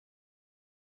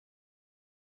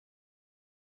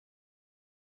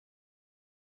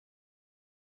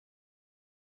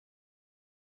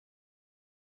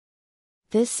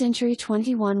This Century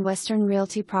 21 Western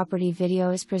Realty property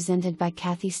video is presented by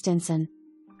Kathy Stinson.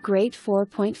 Great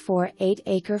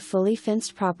 4.48-acre fully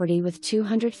fenced property with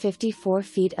 254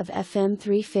 feet of FM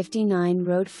 359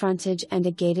 road frontage and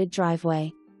a gated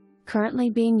driveway.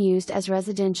 Currently being used as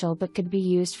residential but could be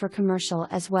used for commercial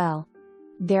as well.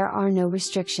 There are no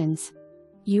restrictions.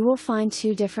 You will find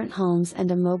 2 different homes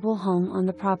and a mobile home on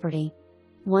the property.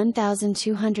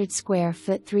 1,200 square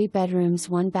foot 3 bedrooms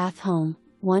 1 bath home,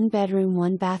 1 bedroom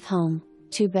 1 bath home,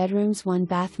 2 bedrooms 1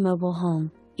 bath mobile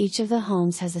home. Each of the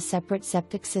homes has a separate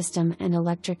septic system and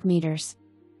electric meters.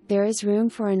 There is room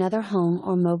for another home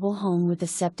or mobile home with a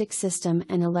septic system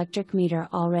and electric meter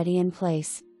already in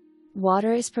place.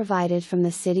 Water is provided from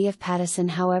the City of Pattison,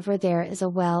 however there is a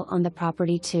well on the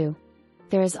property too.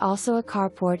 There is also a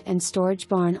carport and storage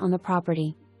barn on the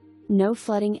property. No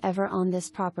flooding ever on this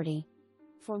property.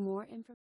 For more information